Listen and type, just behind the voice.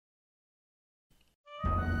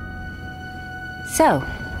So,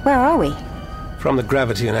 where are we? From the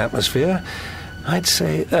gravity and atmosphere, I'd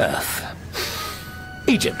say Earth.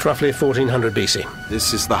 Egypt, roughly 1400 BC.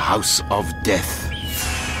 This is the House of Death.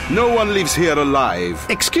 No one lives here alive.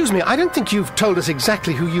 Excuse me, I don't think you've told us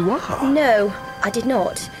exactly who you are. No, I did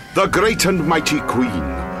not. The great and mighty queen,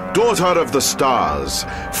 daughter of the stars,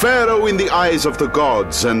 pharaoh in the eyes of the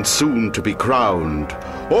gods and soon to be crowned.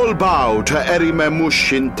 All bow to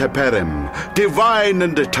Erimemush in Teperem, divine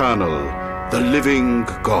and eternal, the living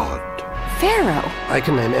god. Pharaoh? I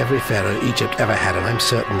can name every pharaoh Egypt ever had, and I'm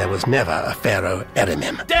certain there was never a pharaoh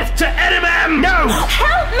Erimem. Death to Erimem! No!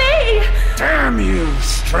 Help me! Damn you,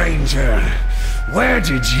 stranger. Where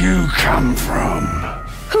did you come from?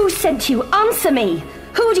 Who sent you? Answer me!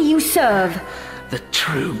 Who do you serve? The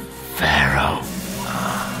true pharaoh.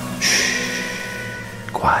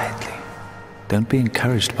 Quietly. Don't be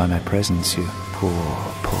encouraged by my presence, you poor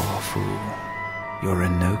fool. You're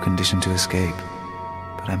in no condition to escape.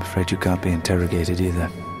 But I'm afraid you can't be interrogated either.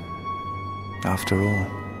 After all,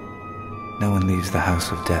 no one leaves the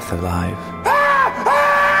House of Death alive.